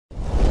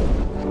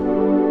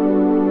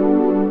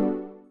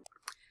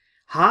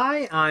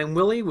Hi, I'm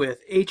Willie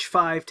with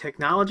H5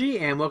 Technology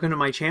and welcome to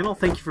my channel.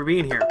 Thank you for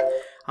being here.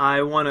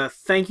 I want to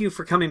thank you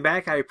for coming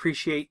back. I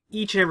appreciate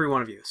each and every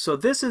one of you. So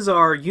this is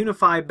our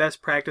UniFi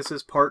Best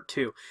Practices Part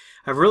 2.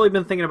 I've really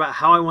been thinking about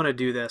how I want to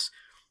do this.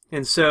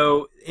 And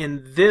so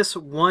in this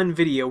one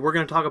video, we're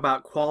going to talk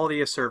about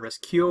quality of service,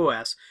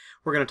 QoS.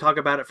 We're going to talk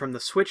about it from the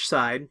switch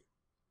side,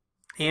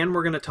 and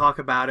we're going to talk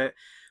about it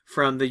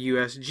from the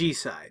USG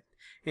side.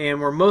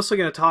 And we're mostly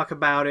going to talk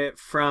about it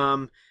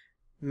from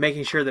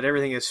making sure that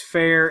everything is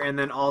fair, and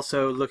then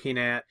also looking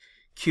at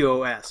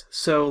QoS.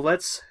 So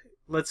let's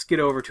get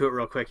over to it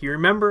real quick. You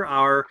remember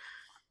our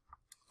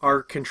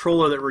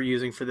controller that we're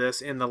using for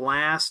this. In the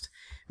last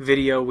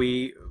video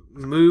we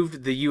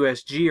moved the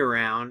USG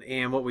around,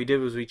 and what we did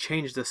was we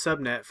changed the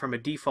subnet from a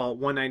default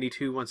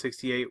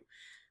 192.168.1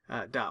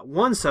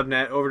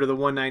 subnet over to the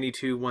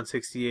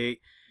 192.168.4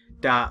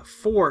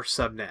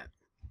 subnet.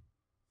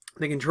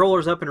 The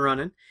controller's up and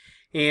running,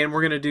 and we're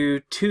going to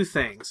do two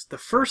things. The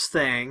first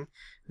thing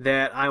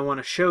that I want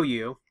to show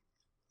you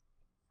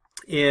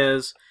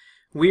is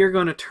we are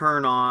going to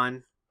turn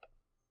on,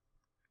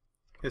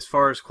 as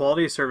far as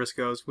quality of service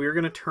goes, we are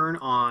going to turn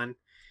on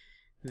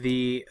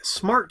the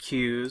smart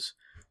cues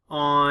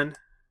on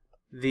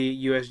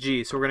the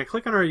USG. So we're going to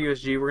click on our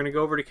USG, we're going to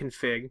go over to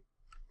config,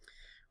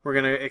 we're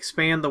going to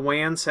expand the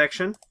WAN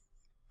section.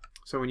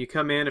 So when you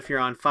come in, if you're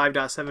on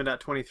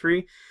 5.7.23,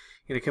 you're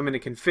going to come into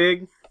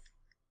config,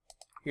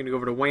 you're going to go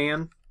over to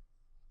WAN,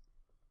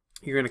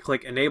 you're going to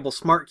click Enable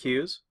Smart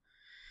Cues.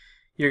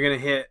 You're going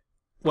to hit,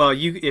 well,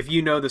 if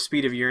you know the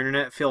speed of your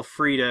internet, feel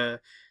free to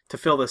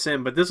fill this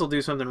in, but this will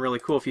do something really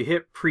cool. If you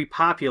hit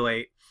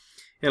Pre-populate,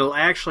 it'll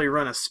actually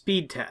run a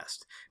speed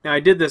test. Now, I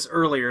did this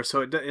earlier,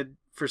 so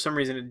for some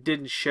reason it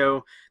didn't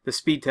show the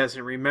speed test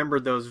and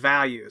remembered those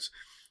values.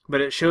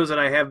 But it shows that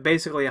I have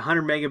basically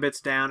 100 megabits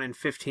down and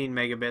 15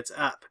 megabits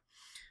up.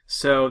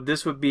 So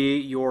this would be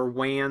your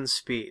WAN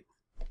speed.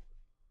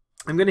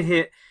 I'm going to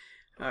hit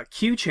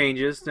Q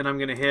changes, then I'm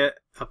going to hit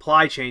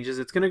apply changes.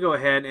 It's going to go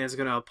ahead and it's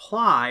going to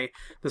apply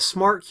the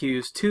smart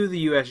cues to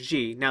the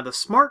USG. Now the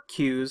smart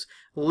cues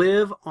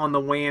live on the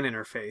WAN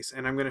interface,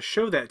 and I'm going to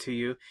show that to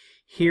you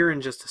here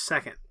in just a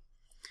second.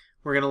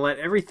 We're going to let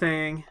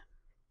everything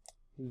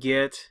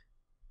get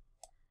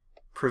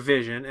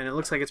provisioned, and it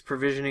looks like it's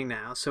provisioning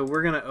now. So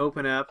we're going to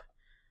open up,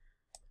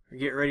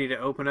 get ready to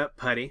open up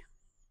PuTTY.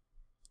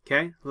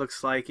 Okay,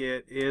 looks like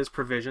it is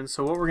provisioned.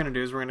 So what we're going to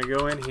do is we're going to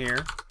go in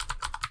here,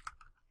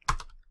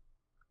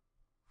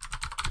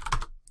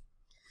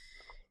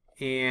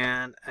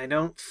 and I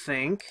don't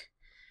think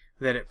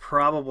that it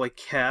probably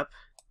kept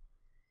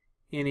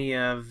any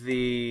of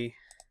the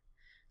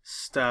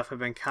stuff. I've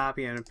been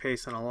copying and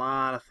pasting a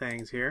lot of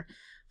things here.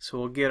 So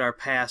we'll get our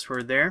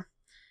password there.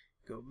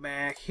 Go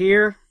back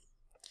here,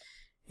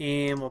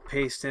 and we'll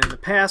paste in the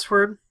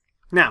password.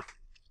 Now,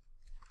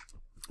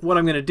 what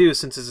I'm going to do,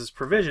 since this is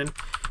provisioned,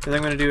 is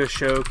I'm going to do a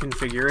show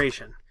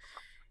configuration.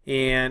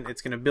 And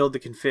it's going to build the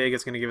config.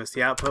 It's going to give us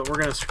the output. We're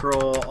going to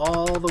scroll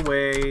all the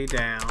way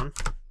down.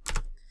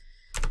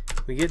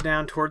 We get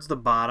down towards the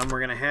bottom,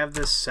 we're going to have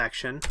this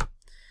section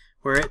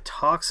where it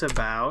talks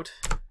about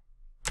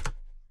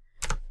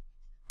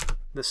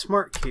the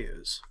smart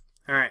cues.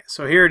 Alright,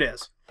 so here it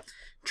is.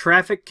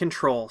 Traffic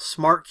control,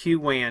 smart cue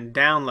WAN,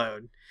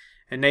 download,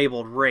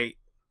 enabled, rate,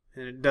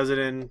 and it does it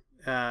in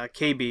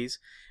KBs,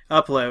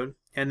 upload,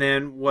 and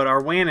then what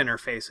our WAN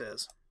interface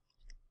is.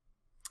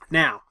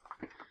 Now,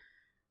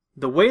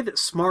 the way that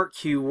smart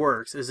cue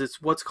works is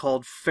it's what's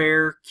called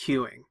fair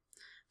queuing.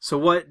 So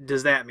what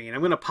does that mean? I'm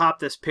going to pop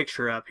this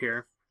picture up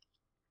here,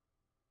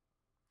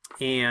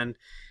 and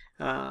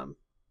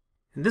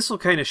this will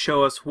kind of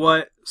show us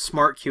what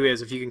smart cue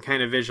is, if you can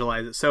kind of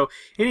visualize it. So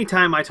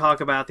anytime I talk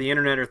about the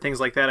internet or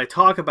things like that, I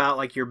talk about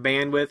like your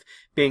bandwidth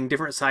being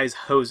different size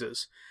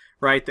hoses,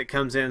 right, that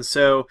comes in.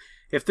 So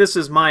if this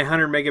is my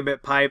 100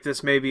 megabit pipe,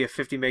 this may be a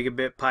 50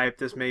 megabit pipe,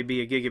 this may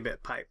be a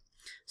gigabit pipe.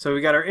 So we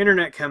got our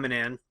internet coming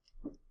in,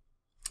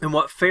 and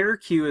what fair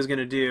queue is going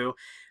to do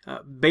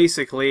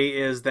basically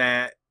is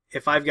that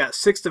if I've got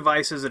 6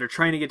 devices that are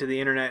trying to get to the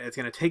internet, it's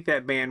going to take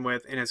that bandwidth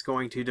and it's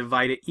going to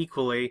divide it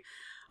equally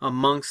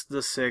amongst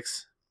the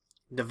 6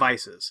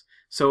 devices.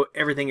 So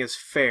everything is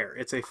fair.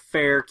 It's a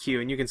fair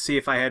queue. And you can see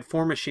if I had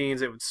 4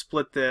 machines, it would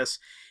split this.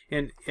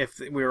 And if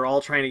we were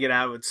all trying to get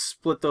out, it would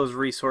split those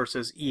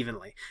resources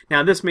evenly.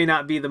 Now, this may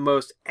not be the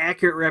most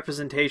accurate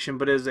representation,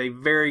 but it is a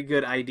very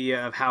good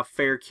idea of how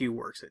fair queue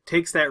works. It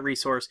takes that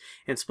resource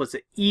and splits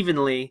it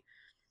evenly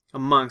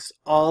amongst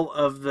all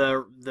of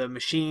the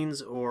machines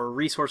or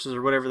resources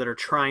or whatever that are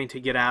trying to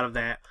get out of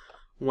that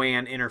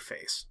WAN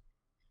interface.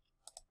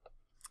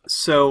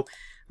 So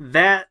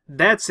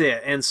that's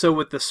it. And so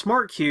with the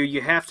smart queue, you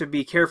have to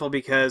be careful,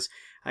 because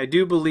I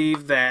do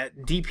believe that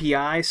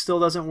DPI still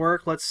doesn't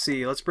work. Let's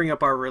see. Let's bring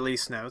up our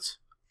release notes.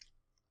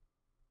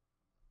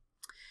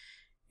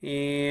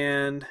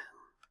 And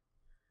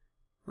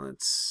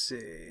let's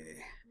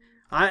see.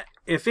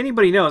 If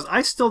anybody knows,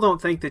 I still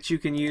don't think that you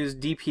can use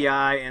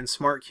DPI and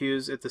smart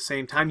cues at the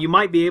same time. You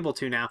might be able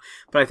to now,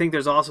 but I think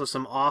there's also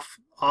some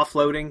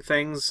offloading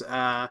things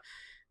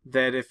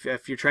that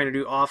if you're trying to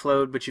do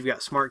offload but you've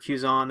got smart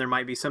queues on, there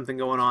might be something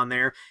going on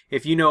there.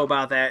 If you know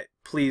about that,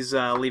 please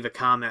leave a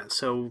comment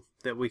so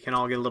that we can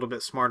all get a little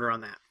bit smarter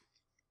on that.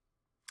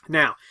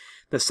 Now,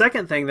 the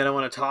second thing that I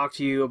want to talk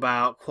to you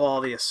about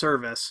quality of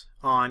service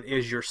on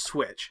is your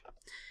switch.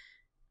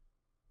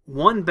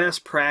 One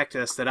best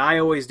practice that I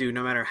always do,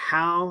 no matter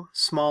how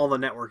small the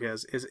network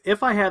is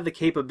if I have the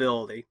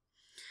capability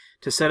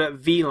to set up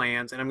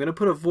VLANs and I'm going to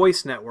put a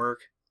voice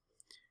network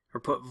or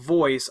put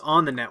voice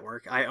on the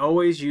network, I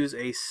always use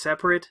a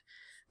separate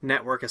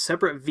network, a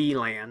separate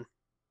VLAN,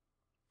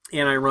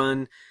 and I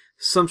run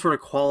some sort of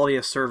quality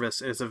of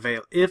service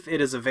if it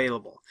is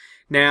available.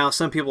 Now,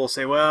 some people will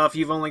say, well, if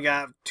you've only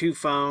got 2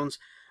 phones,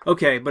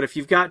 okay, but if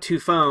you've got 2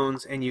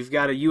 phones and you've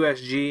got a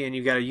USG and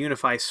you've got a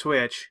UniFi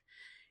switch,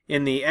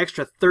 in the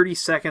extra 30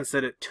 seconds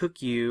that it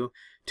took you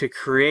to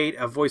create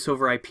a voice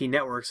over IP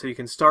network so you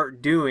can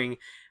start doing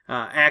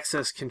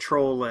access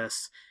control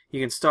lists, you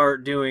can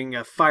start doing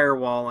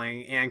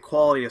firewalling and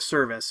quality of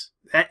service,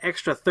 that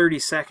extra 30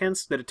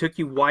 seconds that it took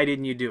you, why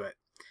didn't you do it?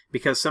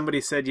 Because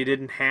somebody said you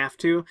didn't have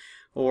to,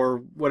 or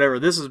whatever.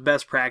 This is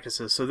best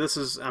practices. So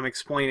I'm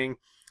explaining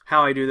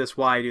how I do this,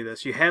 why I do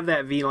this. You have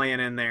that VLAN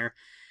in there.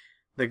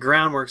 The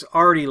groundwork's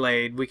already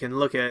laid. We can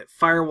look at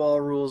firewall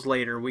rules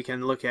later. We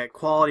can look at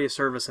quality of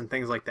service and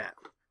things like that.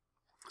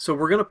 So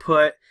we're going to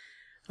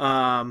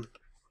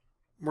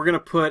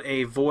put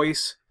a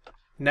voice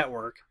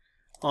network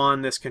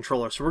on this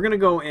controller. So we're going to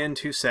go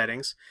into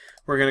settings.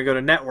 We're going to go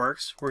to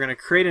networks. We're going to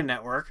create a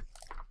network.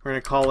 We're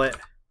going to call it,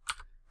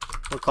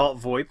 we'll call it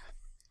VoIP.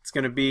 It's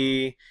going to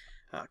be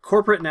a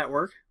corporate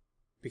network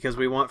because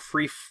we want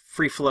free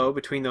flow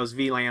between those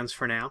VLANs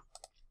for now.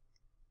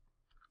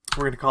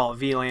 We're going to call it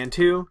VLAN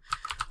 2.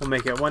 We'll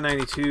make it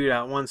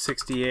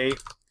 192.168,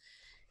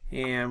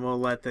 and we'll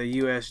let the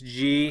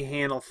USG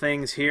handle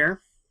things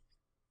here.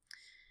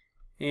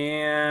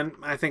 And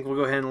I think we'll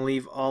go ahead and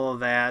leave all of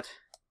that.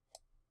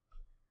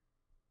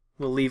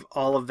 We'll leave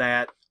all of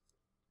that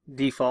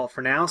default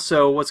for now.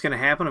 So what's going to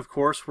happen, of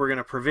course, we're going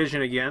to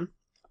provision again.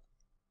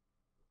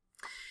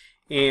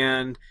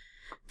 And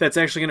that's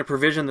actually going to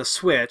provision the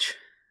switch.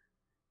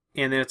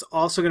 And then it's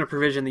also going to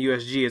provision the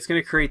USG. It's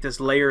going to create this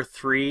layer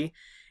 3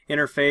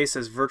 interface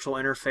as virtual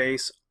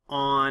interface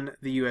on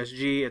the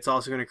USG. It's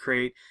also going to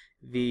create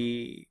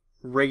the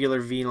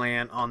regular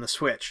VLAN on the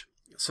switch.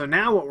 So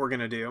now what we're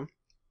going to do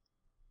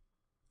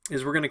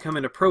is we're going to come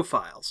into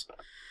profiles.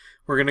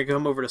 We're going to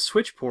come over to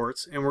switch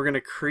ports and we're going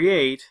to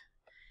create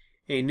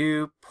a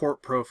new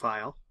port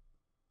profile.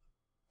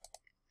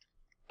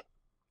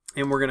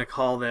 And we're going to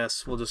call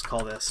this, we'll just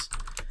call this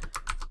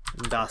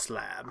Das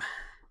Lab.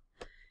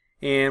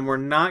 And we're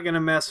not going to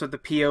mess with the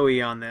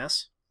PoE on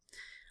this.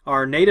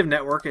 Our native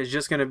network is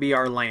just going to be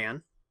our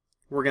LAN.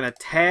 We're going to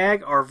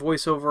tag our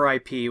voice over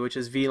IP, which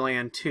is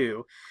VLAN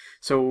 2.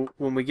 So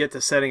when we get to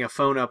setting a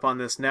phone up on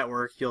this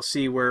network, you'll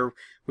see where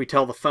we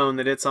tell the phone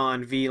that it's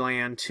on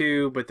VLAN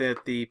 2, but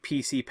that the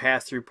PC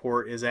pass-through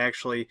port is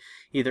actually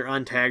either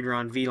untagged or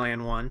on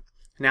VLAN 1.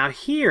 Now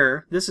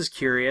here, this is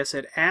curious,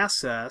 it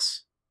asks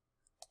us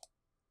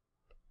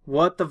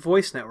what the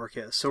voice network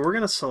is. So we're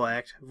going to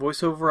select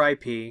voice over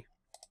IP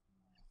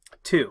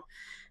 2.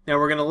 Now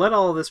we're going to let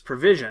all of this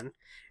provision,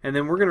 and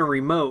then we're going to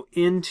remote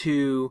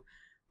into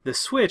the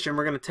switch, and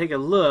we're going to take a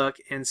look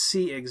and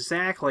see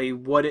exactly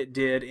what it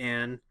did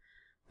in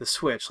the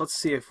switch. Let's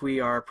see if we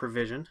are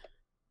provisioned.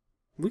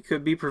 We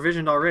could be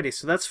provisioned already,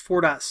 so that's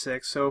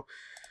 4.6. So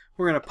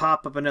we're going to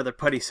pop up another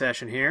putty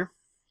session here.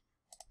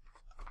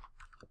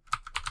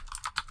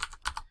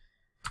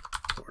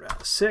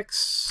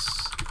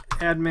 4.6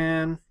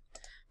 admin,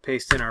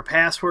 paste in our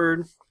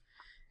password,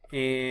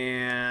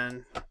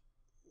 and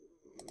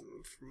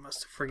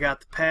must have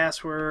forgot the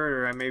password,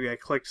 or maybe I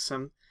clicked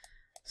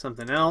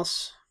something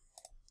else.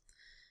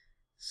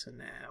 So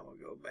now we'll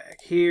go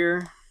back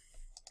here.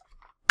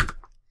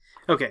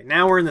 Okay,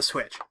 now we're in the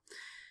switch.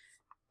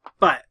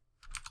 But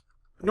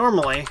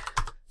normally,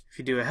 if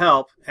you do a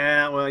help,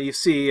 well, you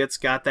see it's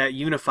got that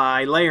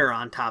UniFi layer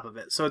on top of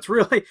it. So it's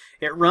really,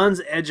 it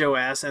runs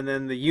EdgeOS, and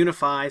then the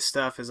UniFi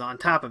stuff is on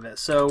top of it.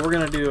 So we're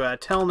going to do a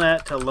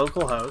telnet to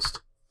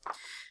localhost.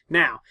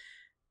 Now,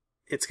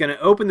 it's going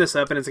to open this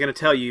up and it's going to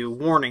tell you,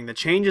 warning, the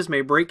changes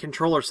may break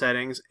controller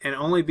settings and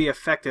only be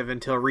effective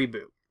until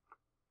reboot.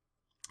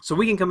 So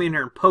we can come in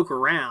here and poke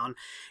around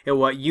at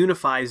what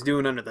UniFi is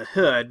doing under the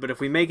hood, but if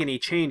we make any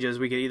changes,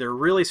 we could either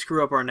really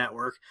screw up our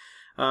network,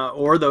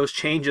 or those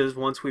changes,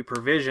 once we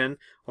provision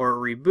or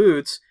it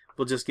reboots,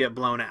 will just get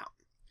blown out.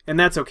 And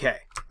that's okay.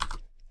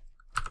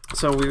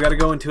 So we've got to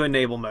go into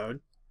enable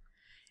mode.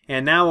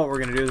 And now what we're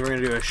going to do is we're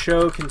going to do a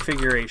show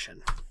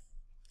configuration.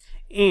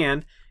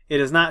 And it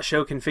does not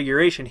show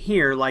configuration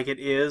here like it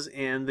is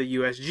in the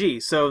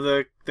USG. So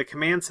the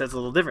command set's a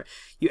little different.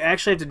 You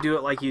actually have to do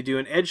it like you do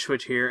an edge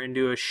switch here and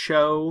do a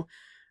show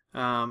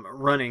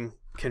running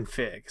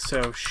config.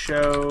 So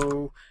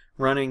show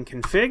running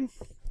config.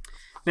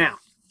 Now,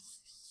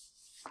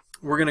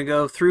 we're going to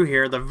go through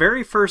here. The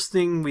very first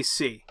thing we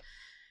see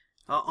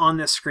on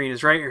this screen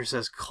is right here. It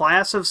says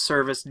class of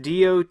service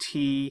DOT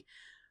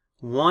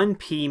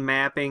 1P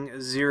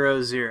mapping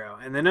 0, 0.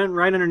 And then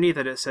right underneath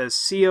it, it says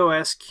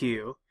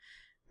QoS,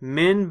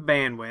 min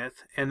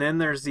bandwidth, and then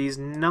there's these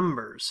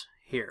numbers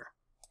here.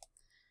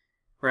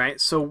 Right?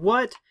 So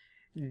what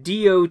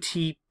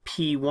DOTP1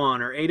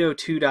 or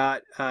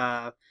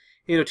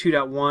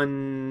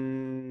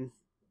 802.1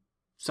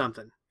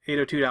 something,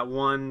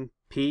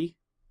 802.1P,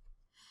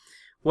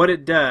 what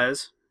it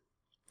does,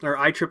 or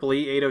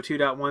IEEE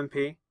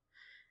 802.1P,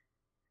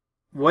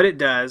 what it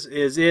does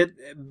is it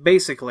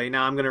basically,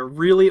 now I'm going to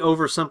really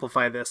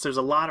oversimplify this. There's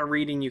a lot of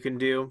reading you can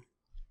do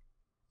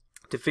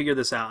to figure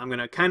this out. I'm going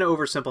to kind of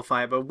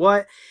oversimplify it, but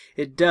what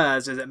it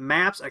does is it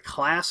maps a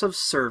class of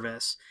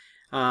service,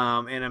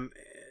 and I'm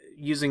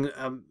using,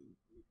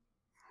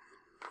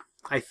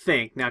 I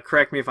think, now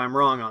correct me if I'm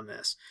wrong on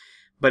this,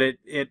 but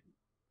it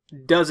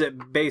does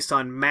it based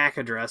on MAC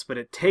address, but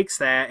it takes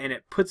that and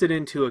it puts it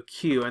into a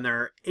queue, and there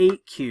are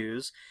 8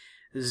 queues,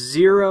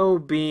 0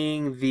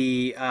 being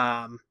the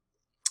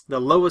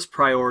lowest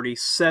priority,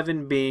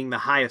 7 being the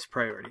highest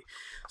priority.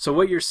 So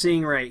what you're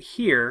seeing right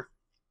here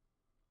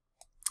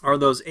are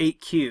those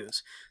 8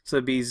 queues. So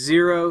it'd be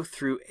 0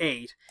 through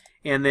 8,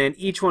 and then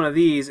each one of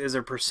these is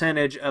a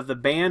percentage of the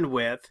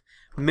bandwidth,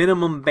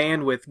 minimum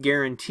bandwidth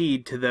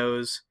guaranteed to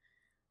those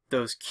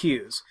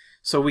queues.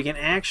 So we can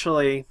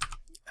actually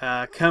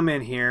come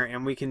in here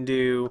and we can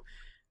do,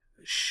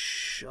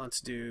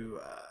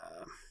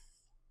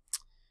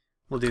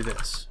 we'll do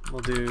this.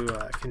 We'll do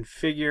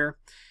configure,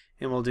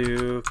 and we'll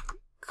do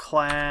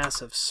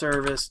class of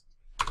service,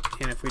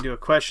 and if we do a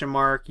question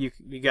mark, you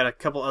got a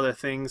couple other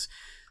things.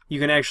 You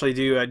can actually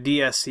do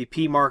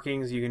DSCP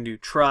markings, you can do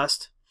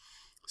trust.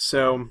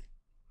 So,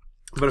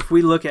 but if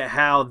we look at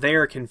how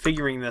they're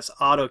configuring this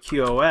auto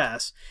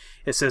QoS,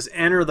 it says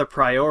enter the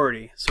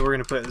priority. So we're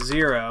going to put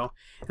 0.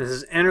 And it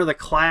says enter the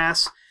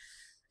class,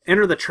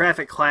 enter the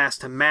traffic class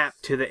to map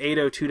to the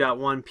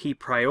 802.1P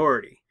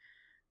priority.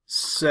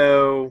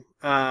 So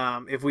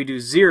if we do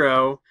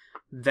 0,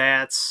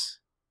 that's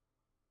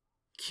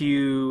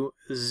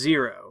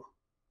Q0,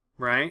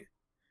 right?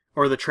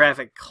 Or the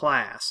traffic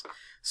class.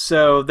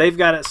 So they've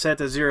got it set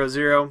to 0,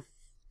 0.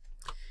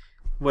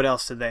 What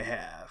else did they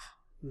have?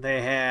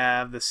 They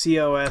have the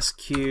QoS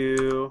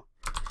queue,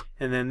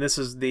 and then this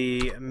is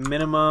the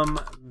minimum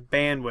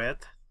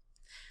bandwidth.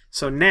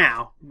 So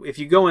now, if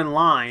you go in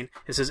line,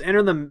 it says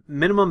enter the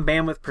minimum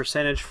bandwidth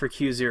percentage for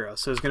Q0.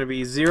 So it's going to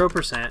be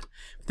 0%.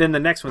 Then the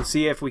next one,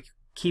 see if we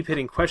keep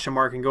hitting question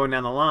mark and going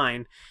down the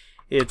line,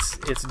 it's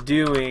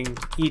doing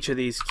each of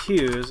these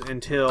queues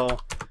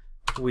until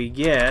we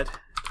get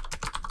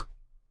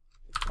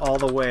all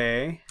the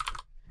way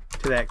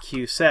to that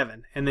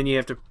Q7. And then you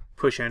have to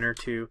push enter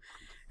to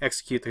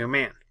execute the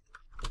command.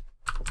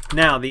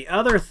 Now, the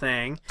other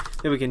thing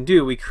that we can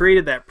do, we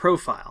created that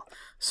profile.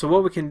 So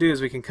what we can do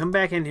is we can come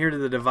back in here to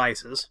the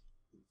devices.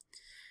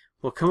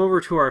 We'll come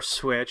over to our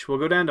switch. We'll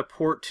go down to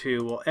port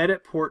 2. We'll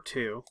edit port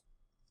 2.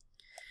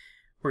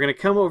 We're going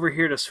to come over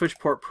here to switch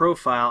port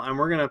profile, and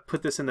we're going to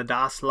put this in the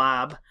DOS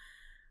lab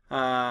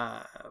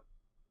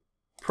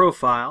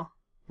profile.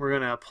 We're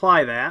going to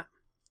apply that.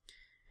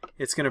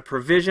 It's going to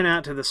provision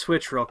out to the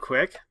switch real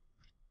quick.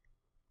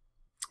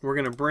 We're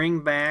going to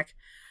bring back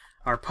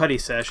our PuTTY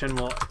session.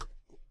 We'll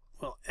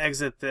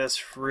exit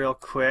this real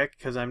quick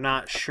because I'm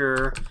not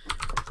sure.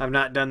 I've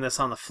not done this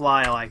on the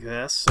fly like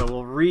this. So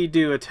we'll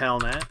redo a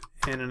telnet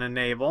and an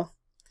enable.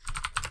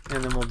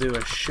 And then we'll do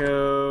a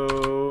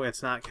show.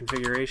 It's not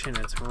configuration,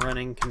 it's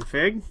running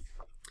config.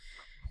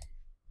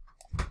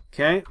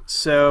 Okay,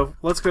 so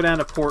let's go down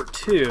to port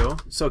 2.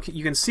 So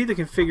you can see the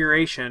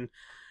configuration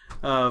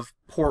of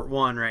port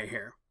 1 right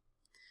here.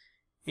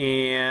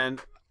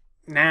 And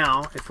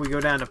now, if we go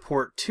down to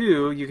port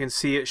 2, you can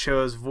see it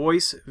shows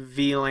voice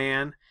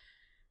VLAN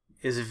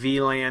is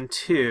VLAN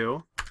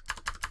 2.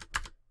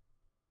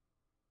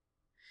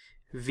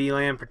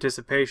 VLAN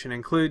participation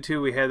include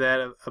 2. We had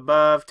that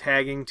above,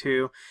 tagging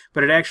 2.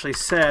 But it actually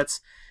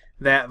sets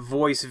that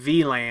voice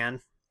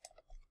VLAN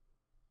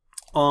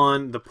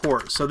on the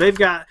port. So they've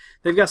got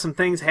some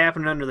things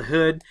happening under the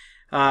hood.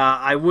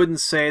 I wouldn't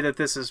say that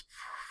this is,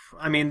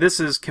 I mean, this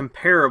is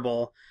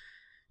comparable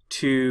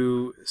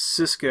to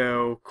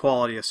Cisco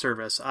quality of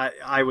service.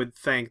 I would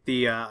think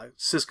the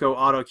Cisco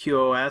Auto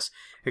QoS,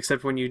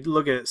 except when you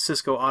look at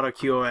Cisco Auto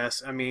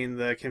QoS, I mean,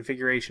 the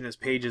configuration is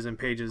pages and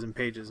pages and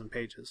pages and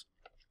pages.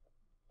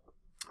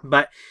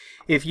 But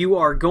if you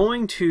are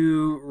going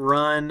to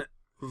run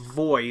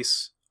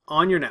voice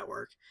on your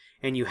network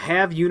and you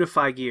have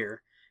UniFi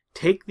gear,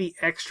 take the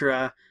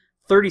extra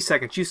 30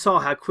 seconds. You saw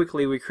how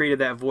quickly we created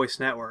that voice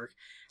network,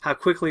 how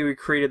quickly we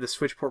created the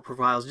switch port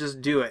profiles.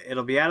 Just do it.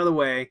 It'll be out of the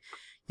way.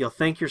 You'll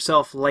thank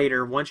yourself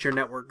later once your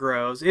network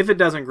grows. If it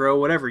doesn't grow,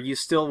 whatever, you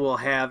still will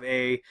have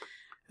a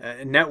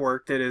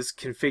network that is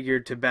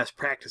configured to best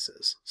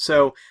practices.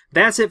 So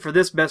that's it for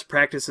this best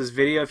practices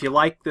video. If you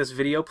like this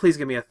video, please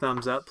give me a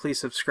thumbs up. Please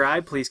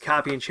subscribe. Please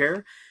copy and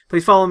share.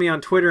 Please follow me on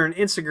Twitter and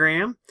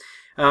Instagram.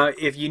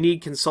 If you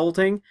need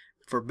consulting,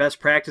 for best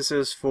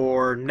practices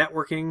for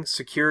networking,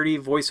 security,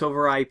 voice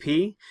over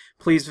IP,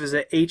 please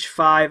visit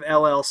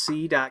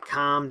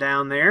h5llc.com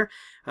down there.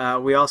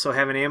 We also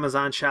have an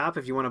Amazon shop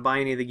if you want to buy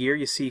any of the gear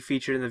you see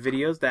featured in the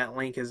videos. That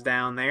link is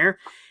down there.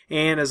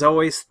 And as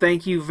always,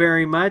 thank you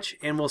very much,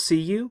 and we'll see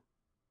you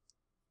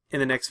in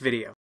the next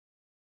video.